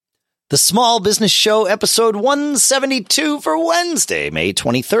The Small Business Show, episode 172 for Wednesday, May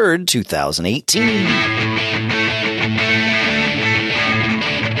 23rd, 2018.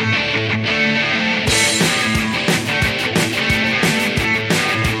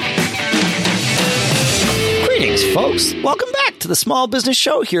 Greetings, folks. Welcome back to the Small Business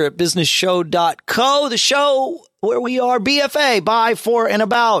Show here at businessshow.co, the show where we are BFA, by, for, and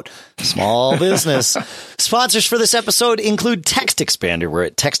about small business. Sponsors for this episode include TextExpander. We're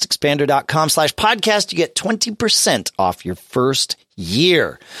at textexpander.com/podcast. You get 20% off your first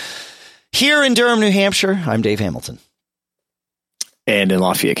year. Here in Durham, New Hampshire, I'm Dave Hamilton. And in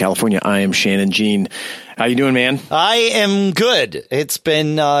Lafayette, California, I am Shannon Jean. How you doing, man? I am good. It's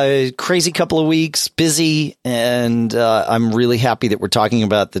been a crazy couple of weeks, busy, and I'm really happy that we're talking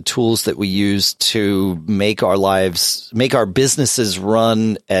about the tools that we use to make our lives, make our businesses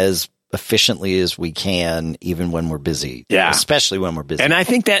run as efficiently as we can, even when we're busy. Yeah. Especially when we're busy. And I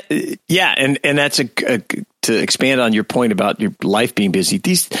think that, and that's to expand on your point about your life being busy.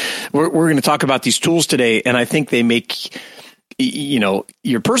 We're going to talk about these tools today, and I think they make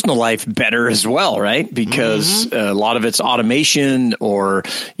your personal life better as well, right? Because a lot of it's automation or,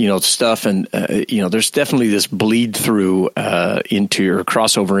 stuff. And, there's definitely this bleed through into your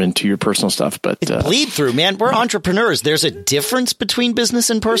crossover into your personal stuff. But bleed through, man. We're entrepreneurs. There's a difference between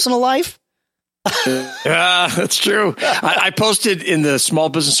business and personal life. That's true. I posted in the small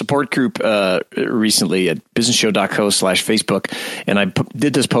business support group recently at businessshow.co/Facebook, and I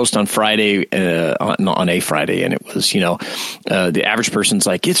did this post on Friday, on a Friday, and it was, the average person's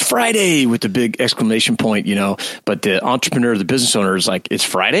like, it's Friday with the big exclamation point, but the entrepreneur, the business owner is like, it's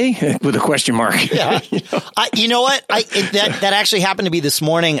Friday with a question mark. Yeah. You know what? That actually happened to be this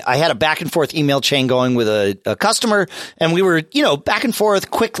morning. I had a back and forth email chain going with a customer, and we were, back and forth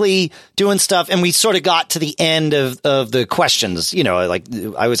quickly doing stuff. And we sort of got to the end of the questions, like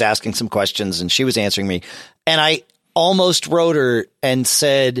I was asking some questions and she was answering me. And I almost wrote her and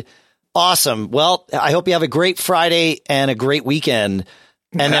said, awesome. Well, I hope you have a great Friday and a great weekend.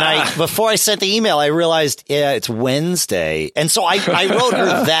 And then before I sent the email, I realized, it's Wednesday. And so I wrote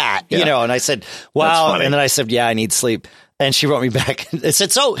her that, and I said, wow. And then I said, yeah, I need sleep. And she wrote me back. It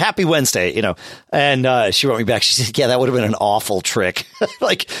said, so happy Wednesday, and she wrote me back. She said, yeah, that would have been an awful trick.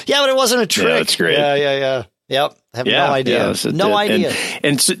 Like, yeah, but it wasn't a trick. Yeah, that's great. Yeah. Yep. Have no idea. No idea.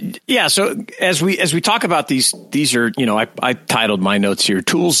 And so, so as we talk about these are, I titled my notes here,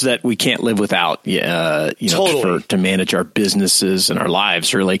 tools that we can't live without, totally. to manage our businesses and our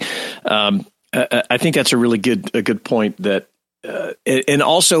lives, really. I think that's a really good point that, and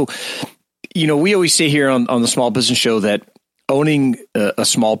also, we always say here on the Small Business Show that owning a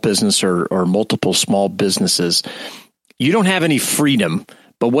small business or multiple small businesses, you don't have any freedom,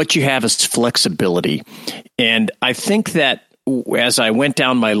 but what you have is flexibility. And I think that as I went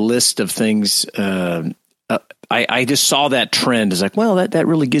down my list of things, I just saw that trend as like, well, that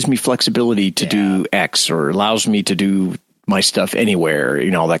really gives me flexibility to do X or allows me to do my stuff anywhere,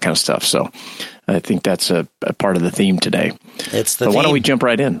 all that kind of stuff. So I think that's a part of the theme today. It's the theme. Why don't we jump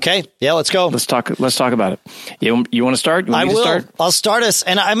right in? Okay. Yeah, let's go. Let's talk about it. You want to start? I will. I'll start us,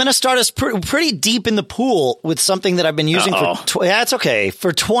 and I'm going to start us pretty deep in the pool with something that I've been using that's okay,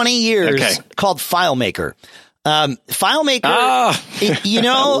 for 20 years, called FileMaker. FileMaker, I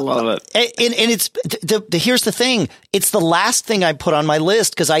love it. And it's here's the thing. It's the last thing I put on my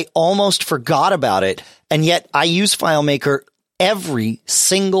list because I almost forgot about it. And yet I use FileMaker every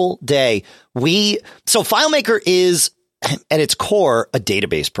single day. So FileMaker is at its core a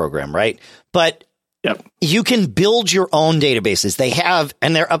database program, right? But you can build your own databases.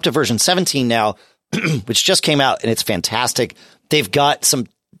 And they're up to version 17 now, which just came out, and it's fantastic. They've got some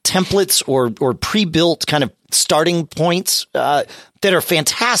templates or pre-built kind of starting points that are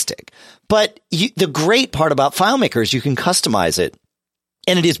fantastic. But the great part about FileMaker is you can customize it,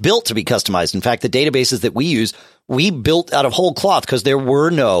 and it is built to be customized. In fact, the databases that we use, we built out of whole cloth because there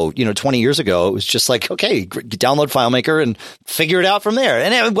were no, 20 years ago, it was just like, okay, download FileMaker and figure it out from there.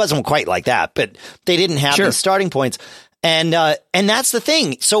 And it wasn't quite like that, but they didn't have the starting points. And that's the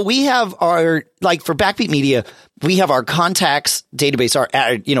thing. So we have for Backbeat Media, we have our contacts database,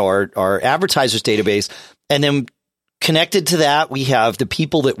 our advertisers database. And then connected to that, we have the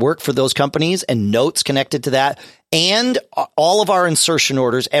people that work for those companies and notes connected to that. And all of our insertion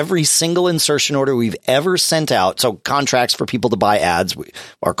orders, every single insertion order we've ever sent out. So contracts for people to buy ads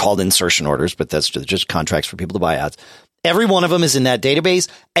are called insertion orders, but that's just contracts for people to buy ads. Every one of them is in that database.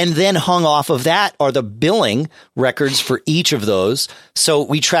 And then hung off of that are the billing records for each of those. So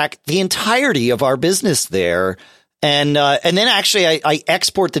we track the entirety of our business there. And then actually I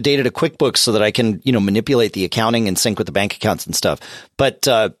export the data to QuickBooks so that I can, manipulate the accounting and sync with the bank accounts and stuff. But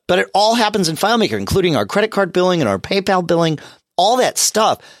it all happens in FileMaker, including our credit card billing and our PayPal billing, all that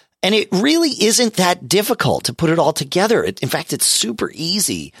stuff. And it really isn't that difficult to put it all together. In fact, it's super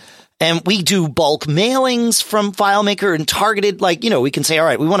easy. And we do bulk mailings from FileMaker and targeted, we can say, all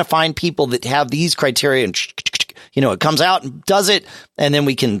right, we want to find people that have these criteria and, it comes out and does it. And then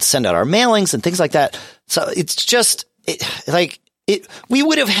we can send out our mailings and things like that. So it's just we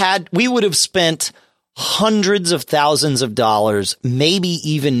would have spent hundreds of thousands of dollars, maybe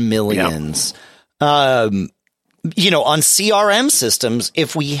even millions, on CRM systems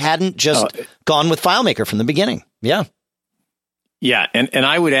if we hadn't just gone with FileMaker from the beginning. Yeah. Yeah. And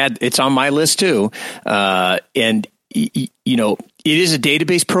I would add, it's on my list too. It is a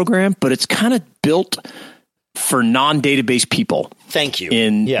database program, but it's kind of built for non-database people. Thank you.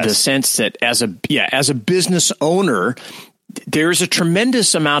 The sense that as a business owner, there's a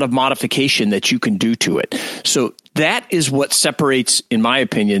tremendous amount of modification that you can do to it. So that is what separates, in my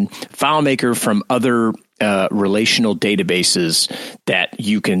opinion, FileMaker from other relational databases that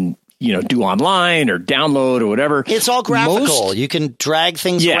you can do online or download or whatever. It's all graphical. You can drag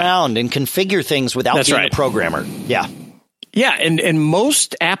things around and configure things without being a programmer. Yeah. Yeah. And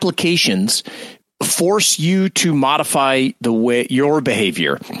most applications force you to modify your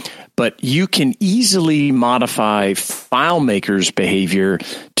behavior, but you can easily modify FileMaker's behavior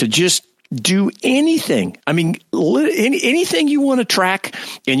to just do anything. I mean, anything you want to track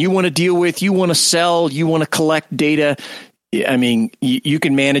and you want to deal with, you want to sell, you want to collect data. I mean, you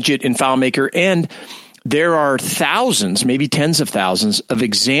can manage it in FileMaker, and there are thousands, maybe tens of thousands of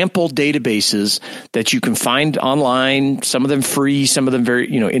example databases that you can find online, some of them free, some of them very,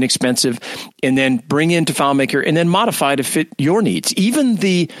 inexpensive, and then bring into FileMaker and then modify to fit your needs. Even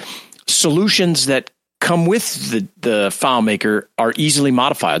the solutions that come with the FileMaker are easily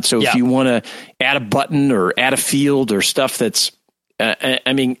modified. So if you want to add a button or add a field or stuff that's,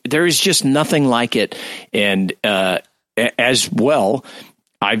 there is just nothing like it. And as well,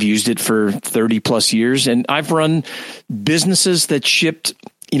 I've used it for 30 plus years, and I've run businesses that shipped,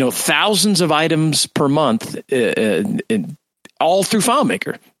 thousands of items per month, all through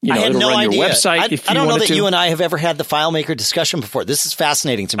FileMaker. I had no idea. Your website, I don't know that you and I have ever had the FileMaker discussion before. This is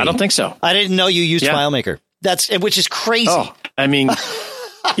fascinating to me. I don't think so. I didn't know you used FileMaker. Which is crazy. Oh, I mean.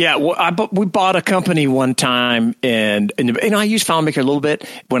 Yeah, we bought a company one time, and I used FileMaker a little bit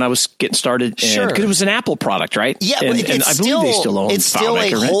when I was getting started, because it was an Apple product, right? Yeah, and I believe they still own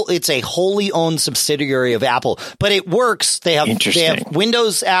FileMaker. It's a wholly owned subsidiary of Apple, but it works. They have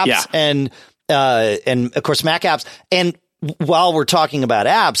Windows apps and of course Mac apps. And while we're talking about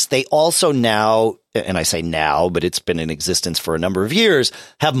apps, they also now, and I say now, but it's been in existence for a number of years,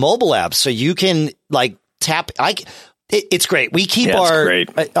 have mobile apps, so you can tap. It's great. We keep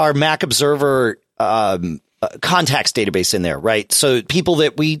our Mac Observer contacts database in there, right? So people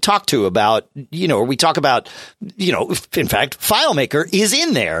that we talk to about, or we talk about, in fact, FileMaker is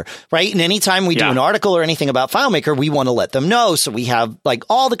in there, right? And anytime we do an article or anything about FileMaker, we want to let them know. So we have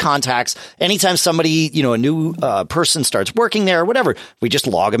all the contacts. Anytime somebody, a new person starts working there or whatever, we just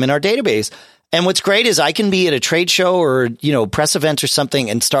log them in our database. And what's great is I can be at a trade show or, press event or something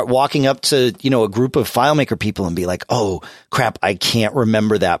and start walking up to, a group of FileMaker people and be like, oh, crap, I can't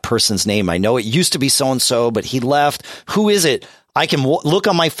remember that person's name. I know it used to be so-and-so, but he left. Who is it? I can look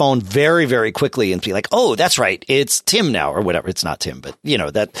on my phone very, very quickly and be like, oh, that's right. It's Tim now or whatever. It's not Tim, but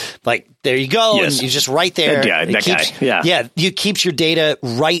there you go. Yes. And you're just right there. Yeah, that guy. Yeah. Yeah. It keeps your data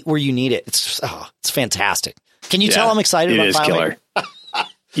right where you need it. It's fantastic. Can you tell I'm excited about FileMaker? Killer.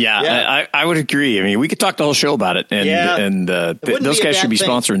 Yeah. I would agree. I mean, we could talk the whole show about it, and those guys should be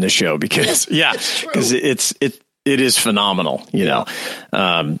sponsoring this show because it is phenomenal.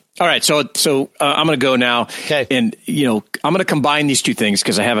 All right, so I'm going to go now, and I'm going to combine these two things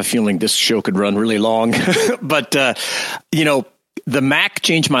because I have a feeling this show could run really long. But the Mac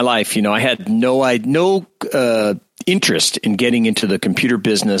changed my life. I had no interest in getting into the computer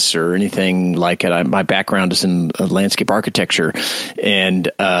business or anything like it. My background is in landscape architecture,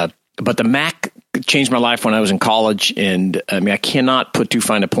 and but the Mac changed my life when I was in college. And I mean, I cannot put too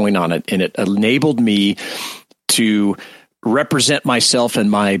fine a point on it. And it enabled me to represent myself and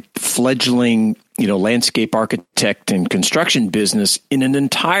my fledgling, landscape architect and construction business in an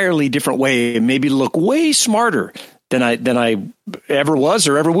entirely different way, and maybe look way smarter than I ever was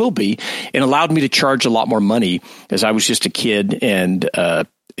or ever will be, and allowed me to charge a lot more money as I was just a kid. And,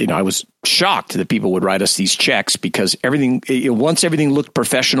 I was shocked that people would write us these checks because once everything looked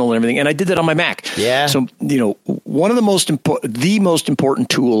professional and everything, and I did that on my Mac. Yeah. So, one of the most important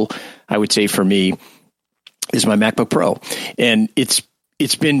tool I would say for me is my MacBook Pro, and it's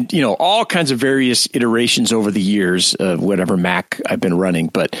been, all kinds of various iterations over the years of whatever Mac I've been running,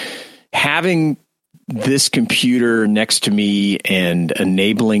 but having this computer next to me and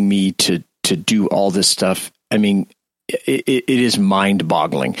enabling me to do all this stuff, I mean, it is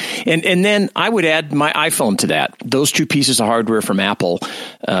mind-boggling. And then I would add my iPhone to that. Those two pieces of hardware from Apple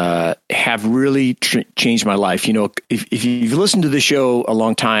have really changed my life. If you've listened to the show a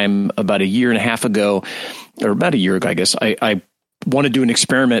long time, about a year and a half ago, or about a year ago, I guess, I want to do an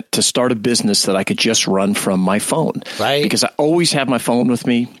experiment to start a business that I could just run from my phone. Right. Because I always have my phone with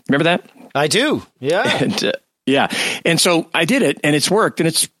me. Remember that? I do. Yeah. And, yeah. And so I did it, and it's worked, and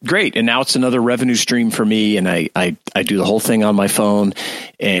it's great. And now it's another revenue stream for me. And I do the whole thing on my phone,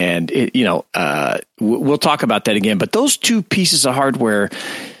 and we'll talk about that again. But those two pieces of hardware,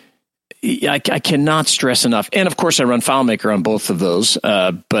 I cannot stress enough. And of course I run FileMaker on both of those.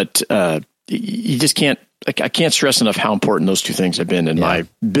 But you just can't, I can't stress enough how important those two things have been in my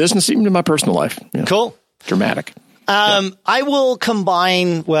business, even in my personal life. Cool. Dramatic. I will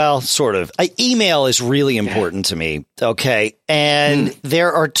combine, sort of. Email is really important to me. Okay. And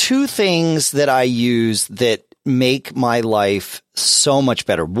there are two things that I use that make my life so much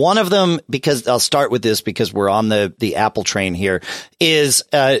better. One of them, because I'll start with this because we're on the Apple train here, is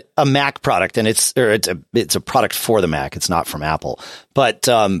a Mac product, and it's a product for the Mac. It's not from Apple, but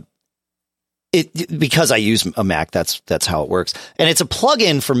because I use a Mac, that's how it works. And it's a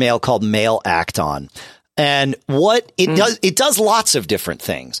plugin for mail called Mail Acton. And what it does lots of different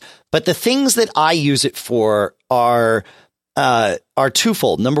things, but the things that I use it for are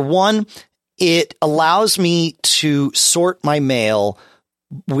twofold. Number one, it allows me to sort my mail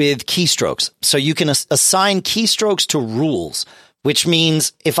with keystrokes. So you can assign keystrokes to rules, which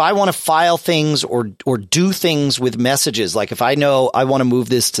means if I want to file things or do things with messages, like if I know I want to move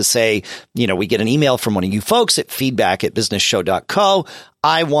this to say, we get an email from one of you folks at feedback@businessshow.co.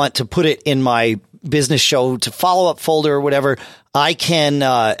 I want to put it in my business show to follow up folder or whatever. I can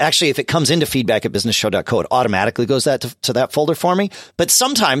actually, if it comes into feedback@businessshow.co, it automatically goes to that folder for me. But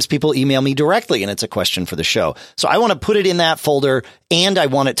sometimes people email me directly and it's a question for the show. So I want to put it in that folder and I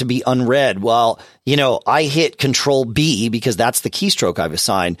want it to be unread. Well, I hit Control B because that's the keystroke I've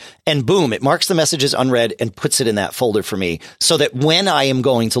assigned, and boom, it marks the message as unread and puts it in that folder for me, so that when I am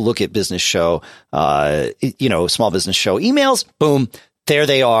going to look at business show, small business show emails, boom, there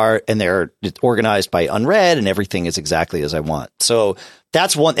they are, and they're organized by unread, and everything is exactly as I want. So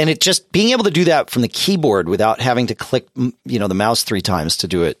that's one. And it just being able to do that from the keyboard without having to click, the mouse 3 times to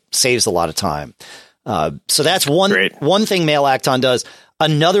do it saves a lot of time. So that's one thing Mail Acton does.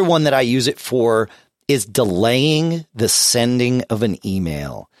 Another one that I use it for is delaying the sending of an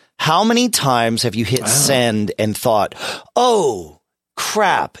email. How many times have you hit send and thought, oh,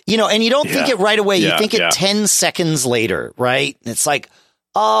 crap, and you don't think it right away. You think it 10 seconds later, right? And it's like,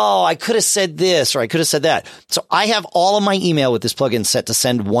 oh, I could have said this or I could have said that. So I have all of my email with this plugin set to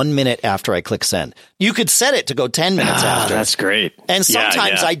send 1 minute after I click send. You could set it to go 10 minutes after. That's great. And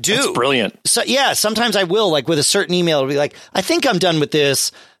sometimes I do. That's brilliant. So sometimes I will, like with a certain email, it'll be like, I think I'm done with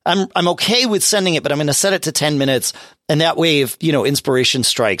this. I'm okay with sending it, but I'm going to set it to 10 minutes. And that way, if, inspiration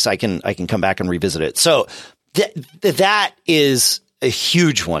strikes, I can come back and revisit it. So that is a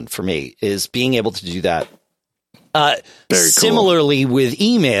huge one for me, is being able to do that. Similarly with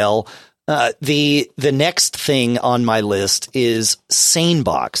email, the next thing on my list is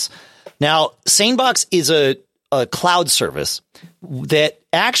SaneBox. Now, SaneBox is a cloud service that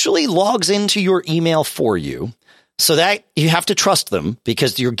actually logs into your email for you, so that you have to trust them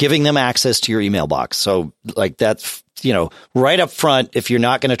because you're giving them access to your email box. So like that's, right up front, if you're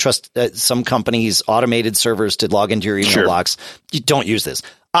not going to trust some companies' automated servers to log into your email box, you don't use this.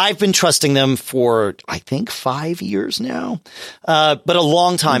 I've been trusting them for, I think, 5 years now, but a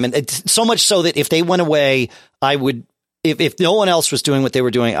long time. And it's so much so that if they went away, I would, if no one else was doing what they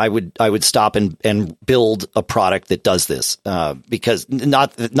were doing, I would stop and build a product that does this, because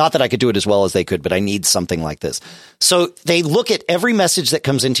not that I could do it as well as they could, but I need something like this. So they look at every message that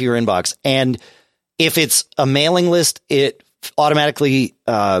comes into your inbox, and if it's a mailing list, it automatically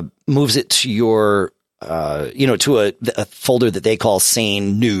moves it to your to a folder that they call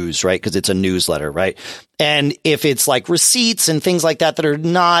Sane News, right? Because it's a newsletter, right? And if it's like receipts and things like that are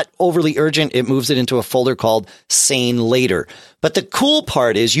not overly urgent, it moves it into a folder called Sane Later. But the cool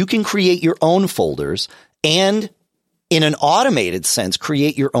part is you can create your own folders and, in an automated sense,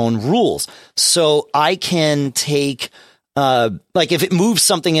 create your own rules. So I can take, like if it moves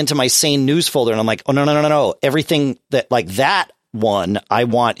something into my Sane News folder and I'm like, oh, no. Everything that like that one I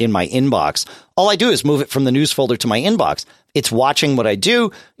want in my inbox, all I do is move it from the news folder to my inbox. it's watching what I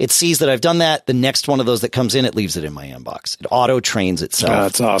do. It sees that I've done that. The next one of those that comes in, it leaves it in my inbox. It auto trains itself.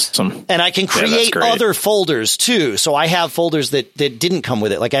 That's awesome. And I can create other folders too. So I have folders that didn't come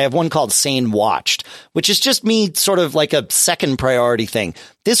with it. Like I have one called Sane Watched, which is just me sort of like a second priority thing.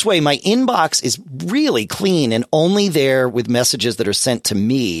 This way, my inbox is really clean and only there with messages that are sent to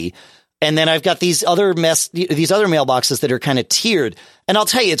me. And then I've got these other mailboxes that are kind of tiered. And I'll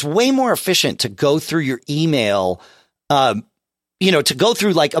tell you, it's way more efficient to go through your email, to go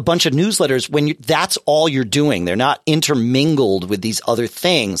through like a bunch of newsletters when that's all you're doing. They're not intermingled with these other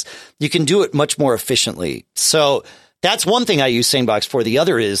things. You can do it much more efficiently. So that's one thing I use SaneBox for. The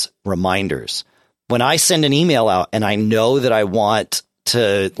other is reminders. When I send an email out and I know that I want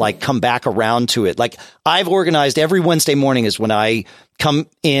to like come back around to it, like I've organized every Wednesday morning is when I come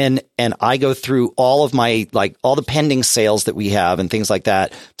in and I go through all of my, like all the pending sales that we have and things like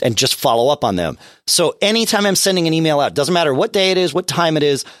that and just follow up on them. So anytime I'm sending an email out, doesn't matter what day it is, what time it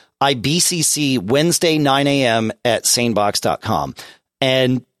is, I BCC Wednesday, 9 a.m. at sanebox.com.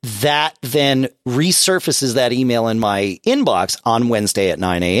 And that then resurfaces that email in my inbox on Wednesday at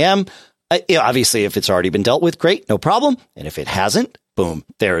 9 a.m. Obviously, if it's already been dealt with, great, no problem. And if it hasn't, boom,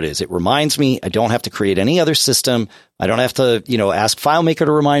 there it is. It reminds me. I don't have to create any other system. I don't have to, ask FileMaker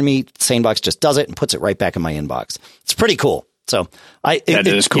to remind me. SaneBox just does it and puts it right back in my inbox. It's pretty cool. So that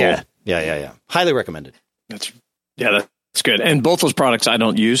is cool. Yeah. Highly recommended. That's good. And both those products I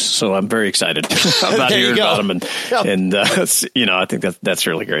don't use, so I'm very excited about hearing about them. And I think that's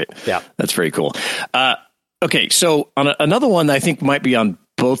really great. Yeah, that's very cool. Okay, so on another one that I think might be on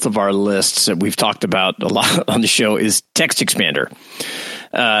both of our lists that we've talked about a lot on the show is Text Expander.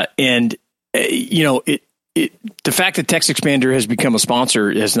 The fact that Text Expander has become a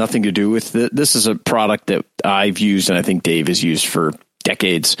sponsor has nothing to do with it. This is a product that I've used and I think Dave has used for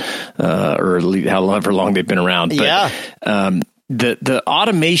decades, or however long they've been around. But, the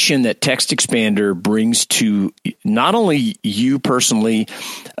automation that Text Expander brings to not only you personally,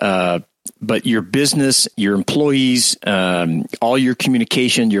 but your business, your employees, all your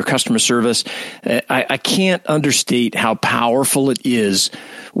communication, your customer service. I can't understate how powerful it is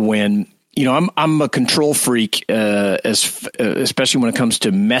when, I'm a control freak, especially when it comes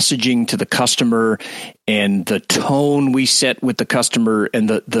to messaging to the customer and the tone we set with the customer and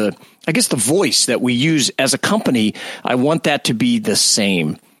the voice that we use as a company. I want that to be the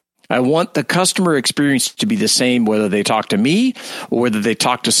same. I want the customer experience to be the same, whether they talk to me or whether they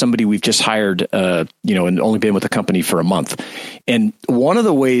talk to somebody we've just hired, and only been with the company for a month. And one of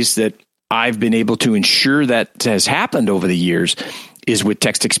the ways that I've been able to ensure that has happened over the years is with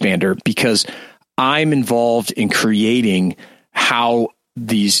Text Expander, because I'm involved in creating how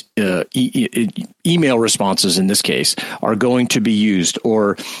these email responses in this case are going to be used,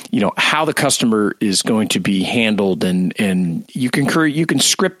 or how the customer is going to be handled, and you can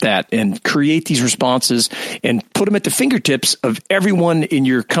script that and create these responses and put them at the fingertips of everyone in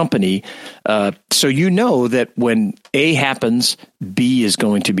your company, so that when A happens, B is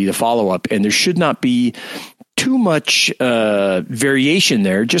going to be the follow-up, and there should not be too much variation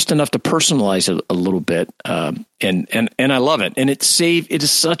there, just enough to personalize it a little bit. And I love it. And it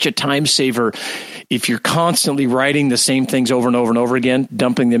is such a time saver. If you're constantly writing the same things over and over and over again,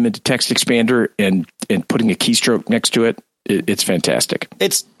 dumping them into Text Expander and putting a keystroke next to it, it's fantastic.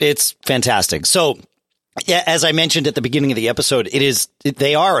 It's fantastic. So, yeah, as I mentioned at the beginning of the episode,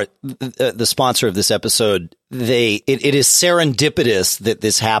 they are the sponsor of this episode. It is serendipitous that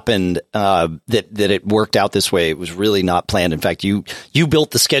this happened, that it worked out this way. It was really not planned. In fact, you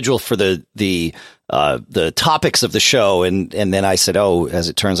built the schedule for the topics of the show, and then I said, oh, as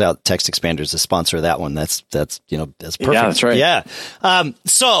it turns out, Text Expander is the sponsor of that one. That's perfect. Yeah, that's right. Yeah.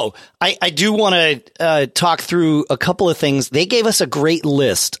 So I do want to talk through a couple of things. They gave us a great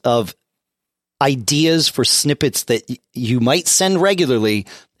list of ideas for snippets that you might send regularly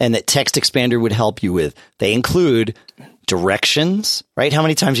and that Text Expander would help you with. They include directions, right? How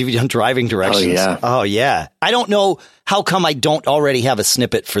many times have you done driving directions? Oh, yeah. I don't know how come I don't already have a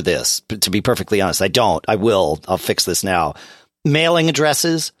snippet for this, but to be perfectly honest, I don't. I will. I'll fix this now. Mailing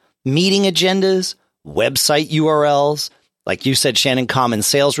addresses, meeting agendas, website URLs, like you said, Shannon, common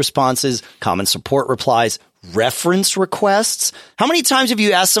sales responses, common support replies, reference requests. How many times have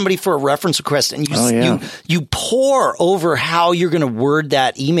you asked somebody for a reference request and you pore over how you're going to word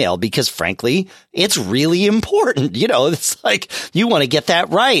that email? Because frankly, it's really important. It's like you want to get that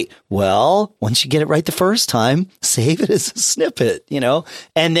right. Well, once you get it right the first time, save it as a snippet,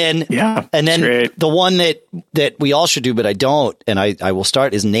 and then, the one that we all should do, but I don't, and I will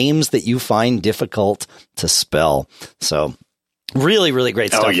start, is names that you find difficult to spell. So Really, really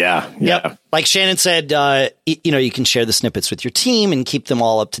great stuff. Oh, yeah. Yep. Like Shannon said, you can share the snippets with your team and keep them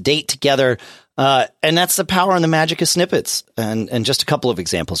all up to date together. And that's the power and the magic of snippets, and just a couple of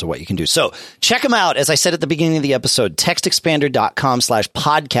examples of what you can do. So check them out. As I said at the beginning of the episode,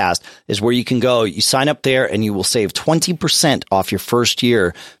 textexpander.com/podcast is where you can go. You sign up there and you will save 20% off your first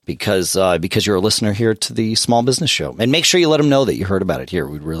year because you're a listener here to the Small Business Show. And make sure you let them know that you heard about it here.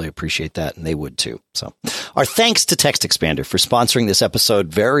 We'd really appreciate that, and they would too. So our thanks to Text Expander for sponsoring this episode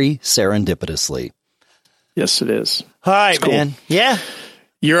very serendipitously. Yes, it is. All right, cool. man. Yeah.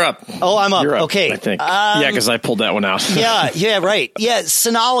 You're up. Oh, I'm up. You're up, Okay. I think. Because I pulled that one out. Yeah, right. Yeah,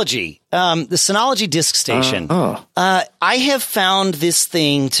 Synology. The Synology Disk Station. I have found this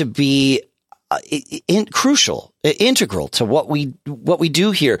thing to be crucial, integral to what we do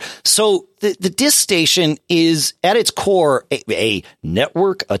here. So the Disk Station is at its core a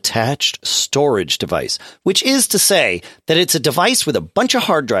network attached storage device, which is to say that it's a device with a bunch of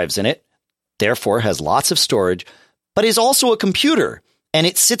hard drives in it, therefore has lots of storage, but is also a computer. And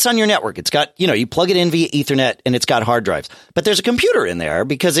it sits on your network. It's got, you plug it in via Ethernet and it's got hard drives. But there's a computer in there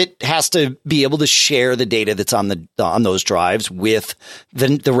because it has to be able to share the data that's on those drives with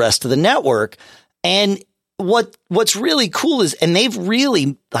the rest of the network. And what's really cool is, and they've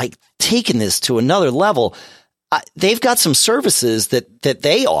really taken this to another level. They've got some services that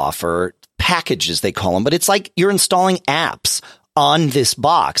they offer, packages they call them, but it's like you're installing apps on this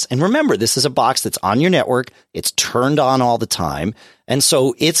box. And remember, this is a box that's on your network. It's turned on all the time. And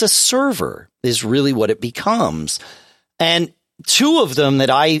so it's a server is really what it becomes. And two of them that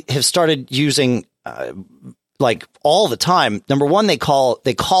I have started using all the time. Number one, they call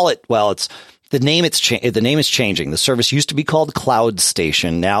it, well, it's the name is changing. The service used to be called Cloud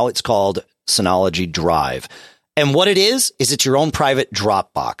Station. Now it's called Synology Drive. And what it is it's your own private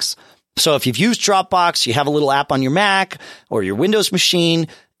Dropbox. So if you've used Dropbox, you have a little app on your Mac or your Windows machine,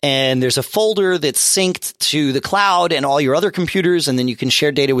 and there's a folder that's synced to the cloud and all your other computers, and then you can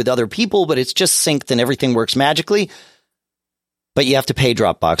share data with other people, but it's just synced and everything works magically. But you have to pay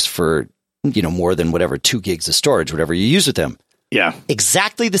Dropbox for, more than 2 gigs of storage, whatever you use with them. Yeah.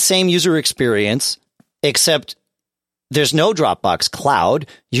 Exactly the same user experience, except there's no Dropbox cloud.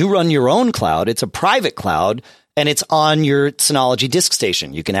 You run your own cloud. It's a private cloud. And it's on your Synology Disk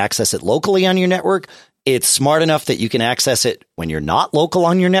Station. You can access it locally on your network. It's smart enough that you can access it when you're not local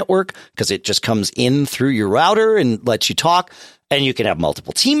on your network because it just comes in through your router and lets you talk. And you can have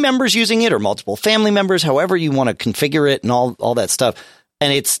multiple team members using it or multiple family members, however you want to configure it and all that stuff.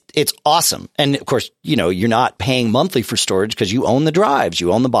 And it's awesome. And of course, you're not paying monthly for storage because you own the drives.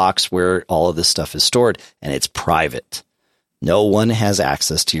 You own the box where all of this stuff is stored, and it's private. No one has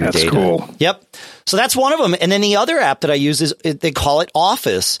access to your data. That's cool. Yep. So that's one of them. And then the other app that I use is they call it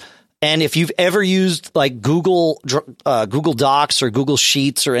Office. And if you've ever used Google Docs or Google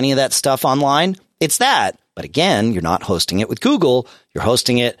Sheets or any of that stuff online, it's that. But again, you're not hosting it with Google. You're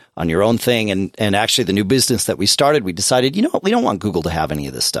hosting it on your own thing. And actually, the new business that we started, we decided, we don't want Google to have any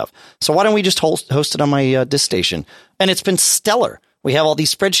of this stuff. So why don't we just host it on my Disk Station? And it's been stellar. We have all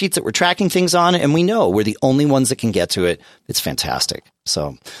these spreadsheets that we're tracking things on, and we know we're the only ones that can get to it. It's fantastic.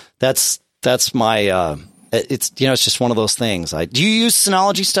 So that's my, it's just one of those things. Do you use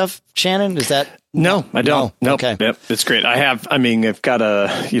Synology stuff, Shannon? Is that? No, I don't. No. Okay. Yep. It's great. I've got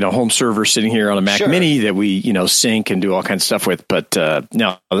a, home server sitting here on a Mac Mini that we, sync and do all kinds of stuff with. But,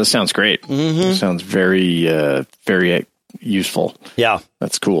 no, this sounds great. Mm-hmm. This sounds very, very useful. Yeah.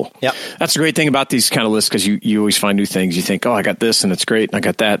 That's cool. Yeah. That's the great thing about these kind of lists, because you always find new things. You think, I got this and it's great and I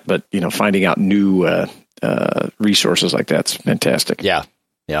got that. But, finding out new resources like that's fantastic. Yeah.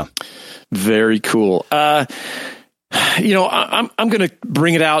 Yeah. Very cool. I'm going to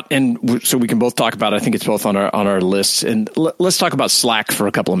bring it out and so we can both talk about it. I think it's both on our lists, and let's talk about Slack for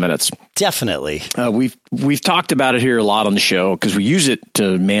a couple of minutes. Definitely. We've talked about it here a lot on the show because we use it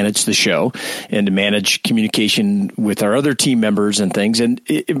to manage the show and to manage communication with our other team members and things. And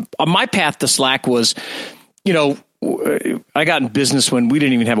on my path to Slack was, I got in business when we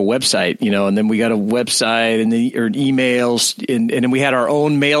didn't even have a website, and then we got a website and emails, and then we had our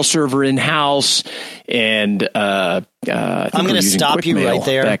own mail server in house. And I'm going to stop you right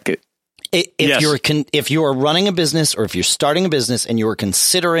there. If you are running a business, or if you're starting a business and you are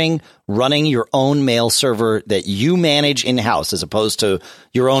considering running your own mail server that you manage in house, as opposed to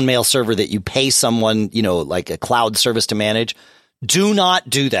your own mail server that you pay someone, like a cloud service to manage, do not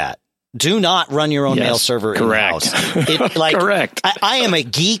do that. Do not run your own mail server in-house. Correct. I am a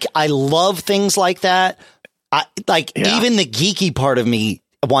geek. I love things like that. Even the geeky part of me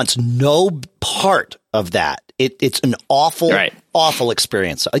wants no part of that. it's an awful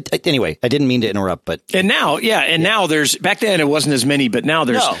experience. Anyway, I didn't mean to interrupt, but now there's, back then it wasn't as many, but now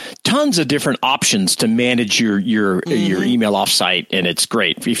there's tons of different options to manage your email offsite, and it's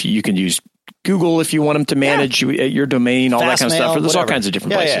great. If you can use Google if you want them to manage your domain, all that kind of stuff. There's all kinds of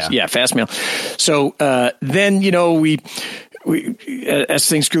different places. Yeah, Fastmail. So then we as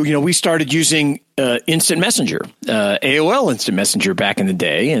things grew, we started using Instant Messenger, AOL Instant Messenger back in the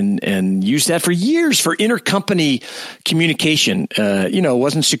day, and used that for years for intercompany communication. It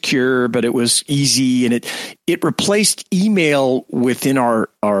wasn't secure, but it was easy, and it replaced email within our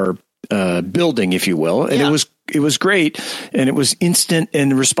building, if you will, and it was great, and it was instant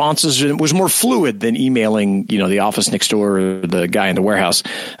and responses, and it was more fluid than emailing, the office next door or the guy in the warehouse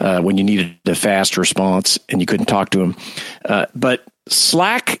when you needed a fast response and you couldn't talk to him. But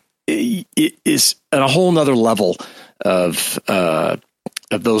Slack is at a whole nother level of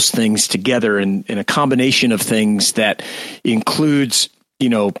those things together, and a combination of things that includes,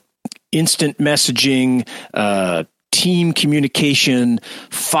 instant messaging, team communication,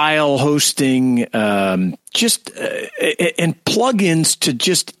 file hosting, and plugins to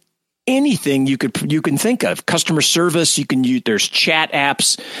just anything you can think of. Customer service, you can use. There's chat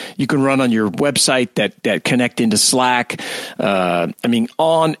apps you can run on your website that connect into Slack. On and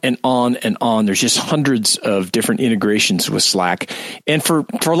on and on. There's just hundreds of different integrations with Slack, and for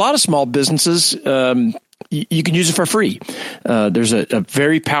a lot of small businesses, you can use it for free. There's a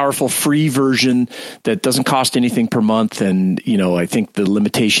very powerful free version that doesn't cost anything per month. And, I think the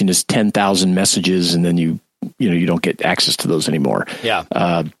limitation is 10,000 messages, and then you don't get access to those anymore. Yeah.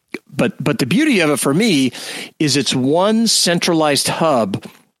 But the beauty of it for me is it's one centralized hub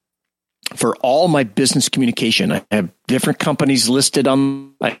for all my business communication. I have different companies listed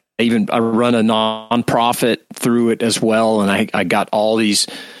on, I run a nonprofit through it as well. And I got all these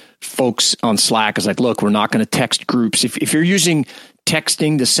folks on Slack. Is like, look, we're not going to text groups. If you're using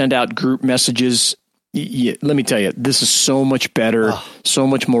texting to send out group messages, let me tell you, this is so much better, so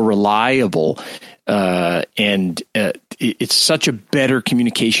much more reliable. And it's such a better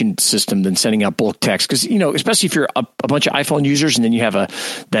communication system than sending out bulk text. Because, especially if you're a bunch of iPhone users, and then you have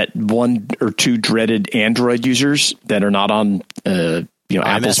that one or two dreaded Android users that are not on,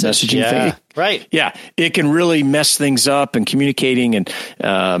 Apple's messaging thing. Right. Yeah. It can really mess things up, and communicating and,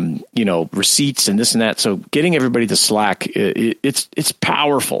 receipts and this and that. So getting everybody to Slack, it's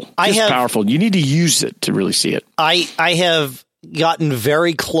powerful. It's powerful. You need to use it to really see it. I have gotten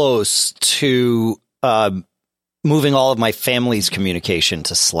very close to moving all of my family's communication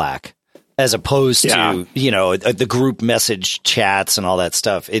to Slack, as opposed to, the group message chats and all that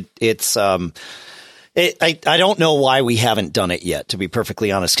stuff. I don't know why we haven't done it yet, to be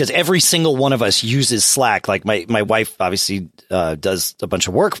perfectly honest, because every single one of us uses Slack. Like my wife obviously does a bunch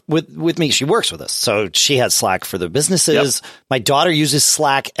of work with me. She works with us, so she has Slack for the businesses. Yep. My daughter uses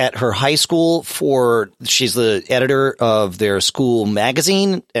Slack at her high school she's the editor of their school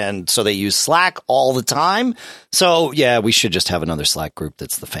magazine, and so they use Slack all the time. So yeah, we should just have another Slack group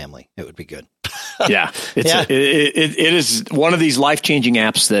that's the family. It would be good. Yeah, it is one of these life-changing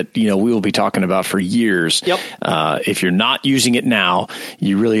apps that we will be talking about for years. Yep. If you're not using it now,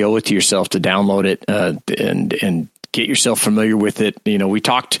 you really owe it to yourself to download it and get yourself familiar with it. We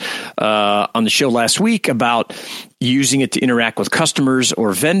talked on the show last week about using it to interact with customers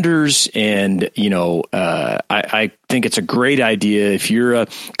or vendors, and I think it's a great idea. If you're a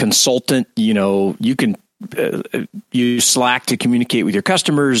consultant, you can use Slack to communicate with your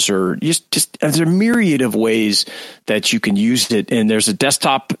customers, or just there's a myriad of ways that you can use it. And there's a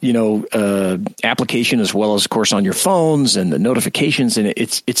desktop, application, as well as, of course, on your phones and the notifications. And I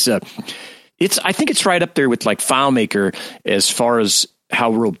think it's right up there with like FileMaker as far as how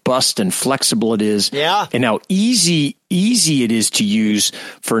robust and flexible it is. Yeah. And how easy it is to use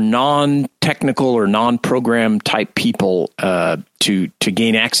for non-technical or non-program type people to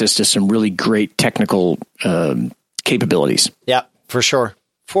gain access to some really great technical capabilities. Yeah, for sure.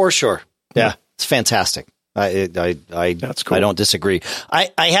 Yeah, it's fantastic. That's cool. I don't disagree. I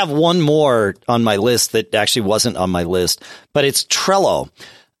have one more on my list that actually wasn't on my list, but it's Trello.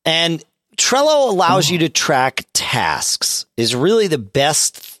 And Trello allows you to track tasks, is really the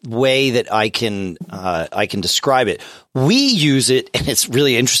best way that I can describe it. We use it, and it's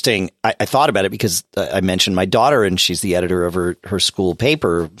really interesting. I thought about it because I mentioned my daughter, and she's the editor of her school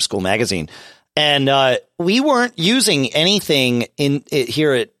paper, school magazine. And we weren't using anything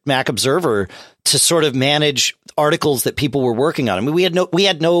here at Mac Observer to sort of manage articles that people were working on. I mean, we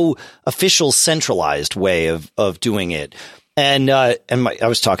had no official centralized way of doing it. And I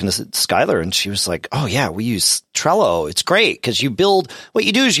was talking to Skylar, and she was like, "Oh yeah, we use Trello. It's great because what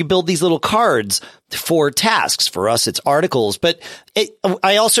you do is you build these little cards for tasks. For us, it's articles, but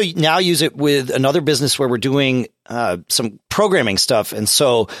I also now use it with another business where we're doing some programming stuff. And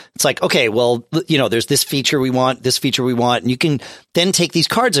so it's like, okay, well, there's this feature we want, and you can then take these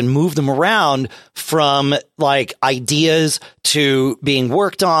cards and move them around from like ideas to being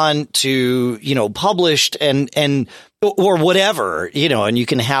worked on to, published and or whatever, and you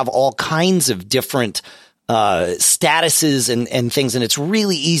can have all kinds of different statuses and things. And it's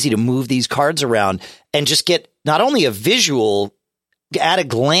really easy to move these cards around and just get not only a visual at a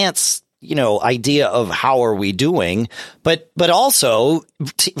glance, idea of how are we doing, but also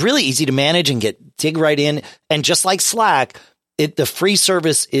really easy to manage and dig right in. And just like Slack, the free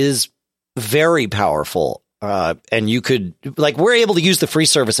service is very powerful. And you could we're able to use the free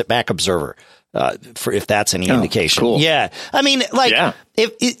service at Mac Observer. For if that's any indication. Cool. Yeah. I mean,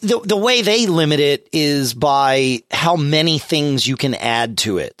 if the way they limit it is by how many things you can add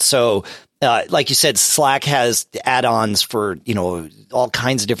to it. So, like you said, Slack has add-ons for, all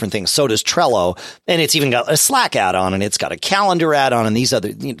kinds of different things. So does Trello. And it's even got a Slack add-on, and it's got a calendar add-on and these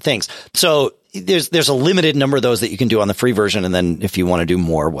other things. So there's a limited number of those that you can do on the free version. And then if you want to do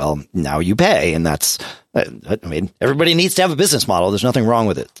more, well, now you pay. And that's, everybody needs to have a business model. There's nothing wrong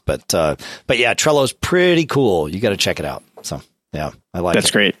with it. But yeah, Trello's pretty cool. You got to check it out. So yeah, I like it.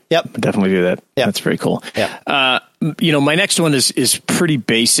 That's great. Yep. I'll definitely do that. Yep. That's very cool. Yeah. My next one is pretty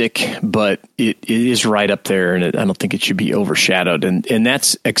basic, but it is right up there, and I don't think it should be overshadowed. And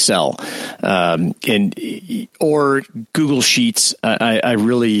that's Excel, or Google Sheets. I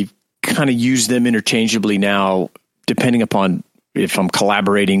really kind of use them interchangeably now, depending upon if I'm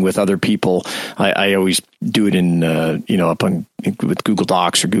collaborating with other people. I always do it in, with Google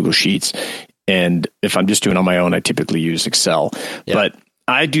Docs or Google Sheets. And if I'm just doing it on my own, I typically use Excel. Yep. But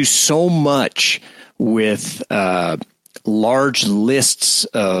I do so much with large lists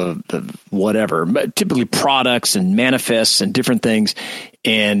of whatever, typically products and manifests and different things,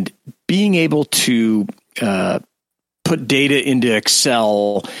 and being able to put data into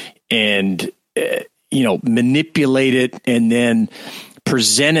Excel and manipulate it and then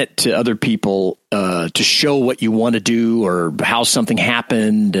present it to other people to show what you want to do or how something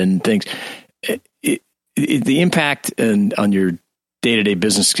happened and things. The impact on your day-to-day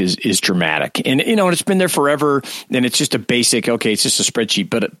business is dramatic, and it's been there forever. And it's just a basic, okay, it's just a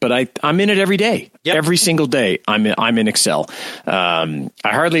spreadsheet, but I'm in it every day. Yep. Every single day I'm in Excel. I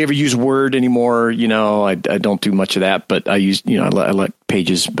hardly ever use Word anymore. I don't do much of that, but I use I like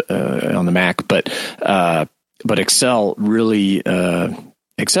Pages on the Mac, but Excel really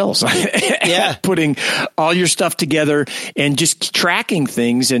excels at putting all your stuff together and just tracking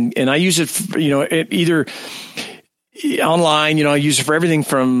things. And I use it, either online, I use it for everything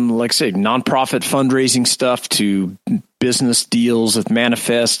from, like say, nonprofit fundraising stuff to business deals with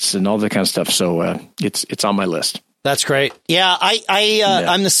manifests and all that kind of stuff. So it's on my list. That's great. Yeah,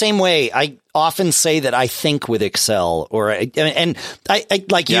 I'm the same way. I often say that I think with Excel, I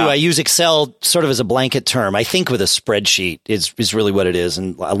use Excel sort of as a blanket term. I think with a spreadsheet is really what it is,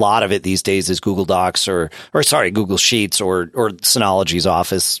 and a lot of it these days is Google Docs or Google Sheets or Synology's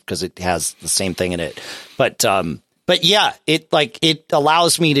Office, because it has the same thing in it. But yeah, it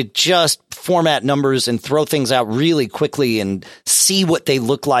allows me to just format numbers and throw things out really quickly and see what they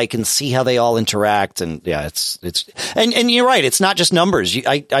look like and see how they all interact. And yeah, and you're right. It's not just numbers.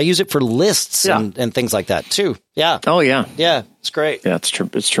 I use it for lists and things like that too. Yeah. Oh yeah. Yeah. It's great. Yeah. It's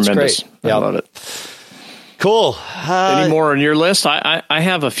tremendous. Great. Yeah. I love it. Cool. Any more on your list? I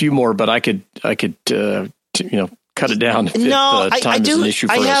have a few more, but I could cut it down. I do. Is an issue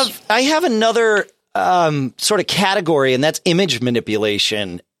for us. I have another sort of category, and that's image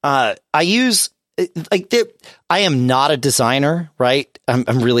manipulation. I am not a designer, right?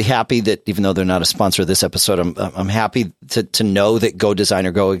 I'm really happy that, even though they're not a sponsor of this episode, I'm happy to know that Go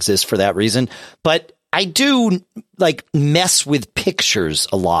Designer Go exists for that reason. But I do mess with pictures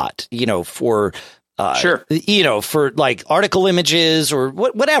a lot, for for article images or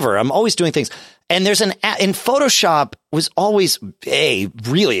whatever. I'm always doing things. And there's in Photoshop was always A,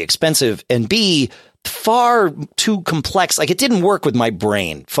 really expensive, and B, far too complex. It didn't work with my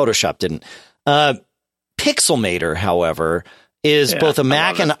brain. Photoshop didn't. Pixelmator, however, is both a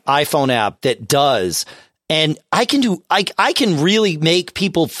Mac and iPhone app that does. And I can really make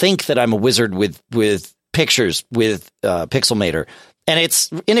people think that I'm a wizard with pictures with Pixelmator. And it's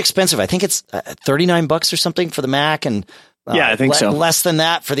inexpensive. I think it's $39 or something for the Mac, and I think so. Less than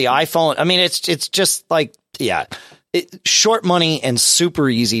that for the iPhone. I mean, it's just short money and super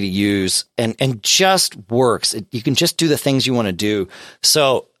easy to use, and just works. You can just do the things you want to do.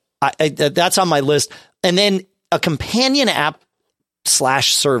 So that's on my list. And then a companion app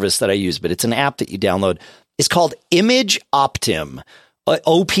service that I use, but it's an app that you download. It's called Image Optim,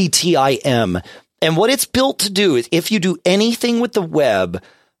 OPTIM. And what it's built to do is if you do anything with the web,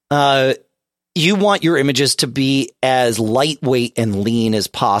 you want your images to be as lightweight and lean as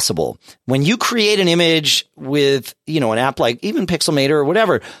possible. When you create an image with, an app like even Pixelmator or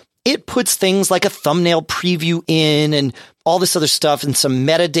whatever, it puts things like a thumbnail preview in and all this other stuff and some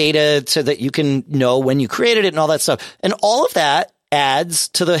metadata so that you can know when you created it and all that stuff. And all of that adds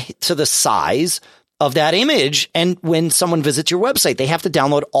to the size of that image. And when someone visits your website, they have to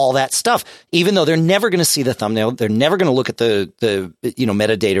download all that stuff, even though they're never going to see the thumbnail. They're never going to look at the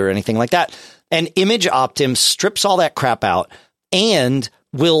metadata or anything like that. And Image Optim strips all that crap out and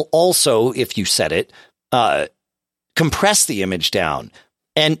will also, if you set it, compress the image down.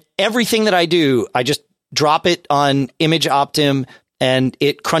 And everything that I do, I just drop it on Image Optim and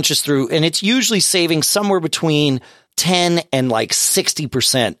it crunches through. And it's usually saving somewhere between 10 and like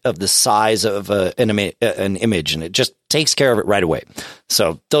 60% of the size of an image, and it just takes care of it right away.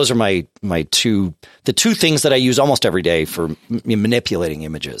 So those are the two things that I use almost every day for manipulating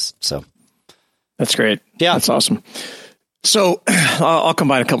images. So that's great. Yeah, that's awesome. So I'll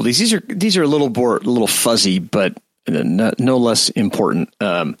combine a couple of these. These are a little fuzzy, but no less important.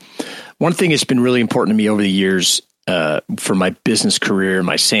 One thing that's been really important to me over the years for my business career,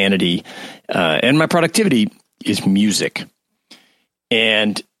 my sanity, and my productivity is music.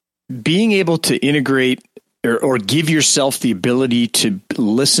 And being able to integrate or give yourself the ability to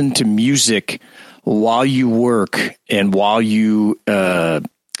listen to music while you work and while you work.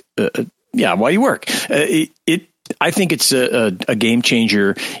 I think it's a game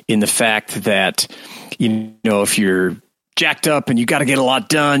changer in the fact that, if you're jacked up and you got to get a lot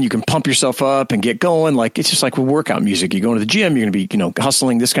done, you can pump yourself up and get going. Like, it's just like with workout music. You go to the gym, you're going to be,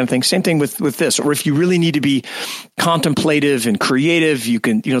 hustling, this kind of thing. Same thing with this. Or if you really need to be contemplative and creative, you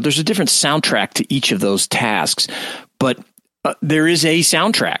can, there's a different soundtrack to each of those tasks, but there is a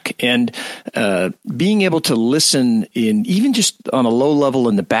soundtrack, and being able to listen in even just on a low level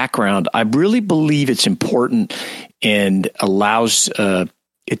in the background, I really believe it's important and allows,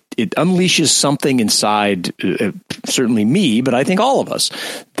 it unleashes something inside, certainly me, but I think all of us,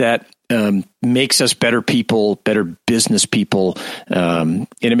 that makes us better people, better business people. And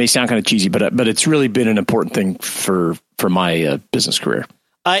it may sound kind of cheesy, but it's really been an important thing for my business career.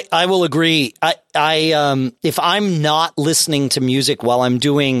 I will agree. I if I'm not listening to music while I'm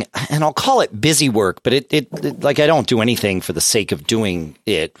doing, and I'll call it busy work, but it like I don't do anything for the sake of doing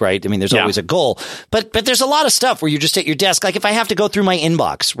it, right? I mean, there's always a goal, but there's a lot of stuff where you're just at your desk. Like if I have to go through my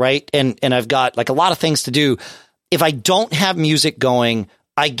inbox, right, and I've got like a lot of things to do. If I don't have music going,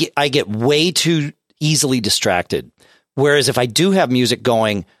 I get way too easily distracted. Whereas if I do have music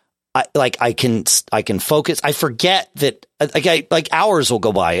going, I can focus. I forget that like hours will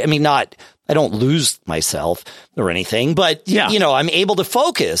go by. I mean, I don't lose myself or anything, but I'm able to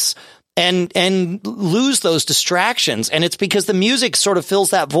focus and lose those distractions. And it's because the music sort of fills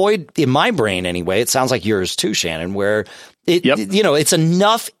that void in my brain anyway. It sounds like yours too, Shannon, where it's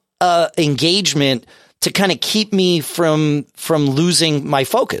enough engagement to kind of keep me from losing my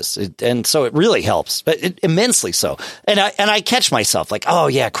focus. And so it really helps, but immensely so. And I catch myself like, oh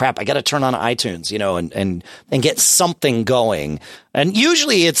yeah, crap, I got to turn on iTunes, and get something going. And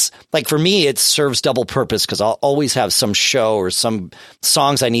usually it's like, for me, it serves double purpose because I'll always have some show or some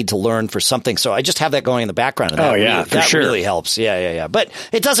songs I need to learn for something. So I just have that going in the background. And that really helps. Yeah. But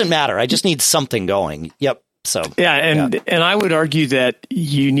it doesn't matter. I just need something going. Yep. So, and I would argue that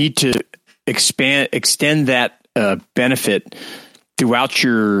you need to extend that benefit throughout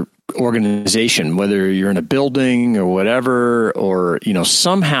your organization, whether you're in a building or whatever, or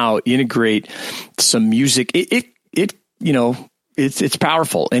somehow integrate some music. It's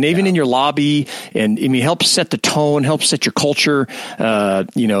powerful, and even in your lobby, and I mean, helps set the tone, helps set your culture. We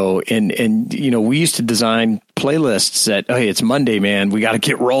used to design playlists that, hey, it's Monday, man, we got to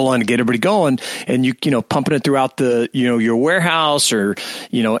get rolling, get everybody going, and pumping it throughout the your warehouse, or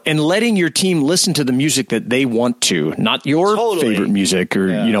and letting your team listen to the music that they want to, not your favorite music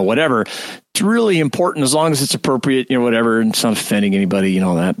or whatever. It's really important, as long as it's appropriate, whatever, and it's not offending anybody,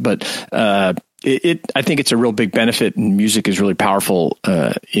 that. But I think it's a real big benefit, and music is really powerful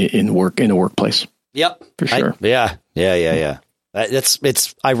in the workplace. Yep, for sure. Yeah.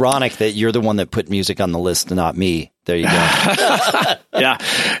 It's ironic that you're the one that put music on the list and not me. There you go. Yeah,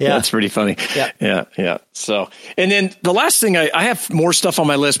 that's pretty funny. Yeah. So, and then the last thing, I have more stuff on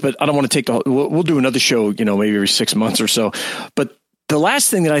my list, but I don't want to take we'll do another show, maybe every 6 months or so. But the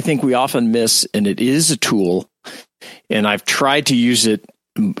last thing that I think we often miss, and it is a tool, and I've tried to use it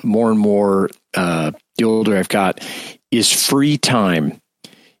more and more the older I've got, is free time.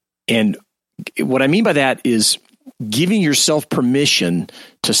 And what I mean by that is giving yourself permission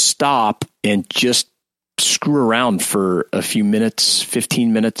to stop and just screw around for a few minutes,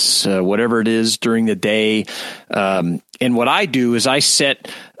 15 minutes, whatever it is during the day. And what I do is I set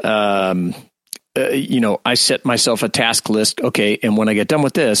myself a task list. Okay. And when I get done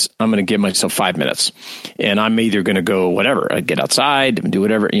with this, I'm going to give myself 5 minutes, and I'm either going to go whatever, I get outside and do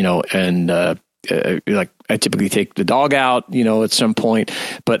whatever, and, like I typically take the dog out, at some point,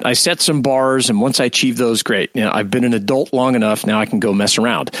 but I set some bars, and once I achieve those, great. I've been an adult long enough. Now I can go mess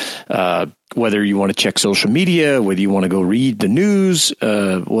around. Whether you want to check social media, whether you want to go read the news,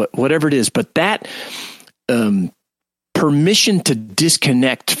 whatever it is, but that, permission to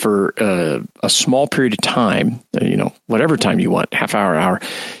disconnect for a small period of time, whatever time you want, half hour,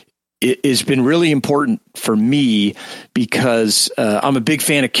 it has been really important for me because I'm a big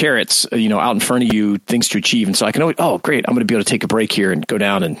fan of carrots, out in front of you, things to achieve. And so I can always, great, I'm going to be able to take a break here and go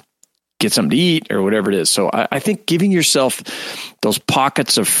down and get something to eat or whatever it is. So I think giving yourself those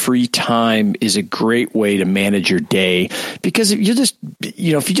pockets of free time is a great way to manage your day, because if you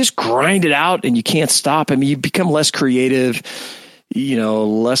just grind it out and you can't stop, you become less creative,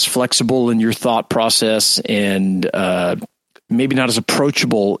 less flexible in your thought process, and maybe not as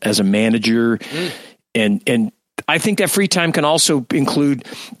approachable as a manager. And I think that free time can also include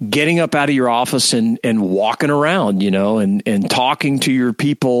getting up out of your office and walking around, and talking to your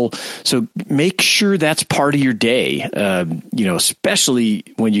people. So make sure that's part of your day. Especially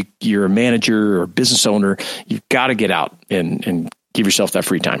when you're a manager or business owner, you've got to get out and give yourself that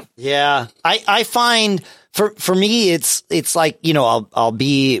free time. Yeah. I find for me, it's like, I'll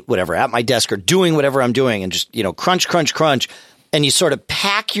be whatever at my desk or doing whatever I'm doing and just, crunch. And you sort of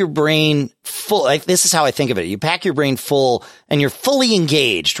pack your brain full. Like, this is how I think of it. You pack your brain full and you're fully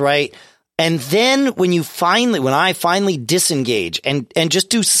engaged, right? And then when I finally disengage and just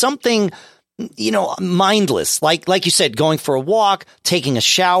do something, mindless, like you said, going for a walk, taking a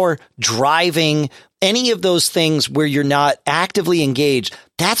shower, driving, any of those things where you're not actively engaged,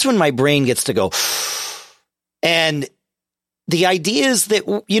 that's when my brain gets to go. And the idea is that,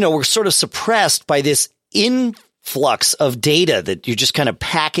 we're sort of suppressed by this influx of data that you're just kind of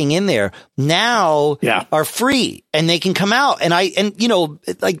packing in there now are free and they can come out. And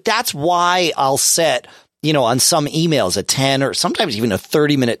that's why I'll set, on some emails a 10 or sometimes even a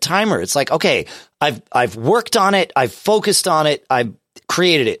 30-minute timer. It's like, okay, I've worked on it. I've focused on it. I've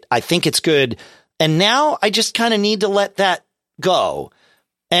created it. I think it's good. And now I just kind of need to let that go.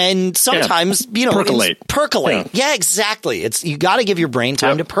 And sometimes, percolate. Yeah, exactly. You got to give your brain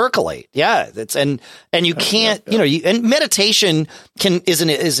time to percolate. Yeah. And you can't, and meditation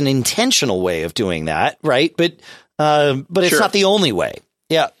is an intentional way of doing that. Right. But it's not the only way.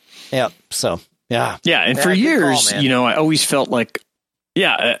 Yeah. Yeah. So, yeah. Yeah. And for years, I always felt like,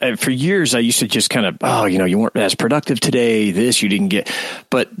 for years I used to just kind of, you weren't as productive today. You didn't get,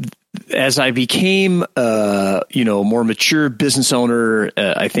 but as I became, more mature business owner,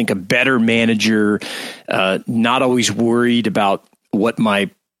 I think a better manager, not always worried about what my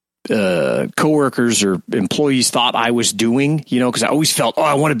coworkers or employees thought I was doing, because I always felt,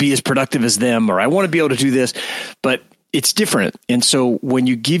 I want to be as productive as them, or I want to be able to do this, but it's different. And so when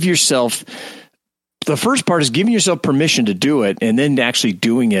you give yourself, the first part is giving yourself permission to do it, and then actually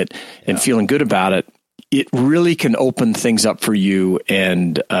doing it and feeling good about it. It really can open things up for you,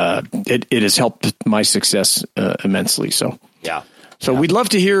 and it has helped my success immensely. So, So we'd love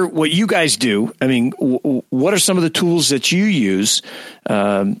to hear what you guys do. I mean, what are some of the tools that you use?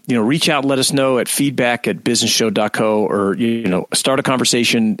 Reach out and let us know at feedback@businessshow.co, or, start a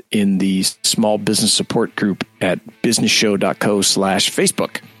conversation in the small business support group at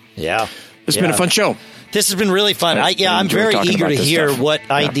businessshow.co/Facebook. Yeah. It's been a fun show. This has been really fun. I'm very eager to hear what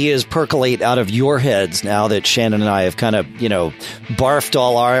ideas percolate out of your heads now that Shannon and I have kind of, barfed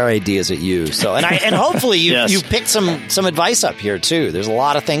all our ideas at you. So, and hopefully you picked some advice up here too. There's a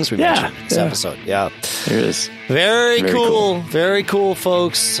lot of things we mentioned in this episode. Yeah. There is. Very cool. Very cool,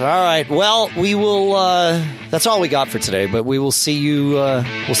 folks. All right. Well, we will, that's all we got for today, but we will see you,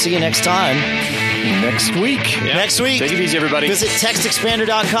 next time. Next week. Yeah. Next week. Take it easy, everybody. Visit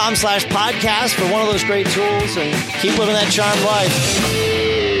textexpander.com/podcast for one of those great tools and keep living that charmed life.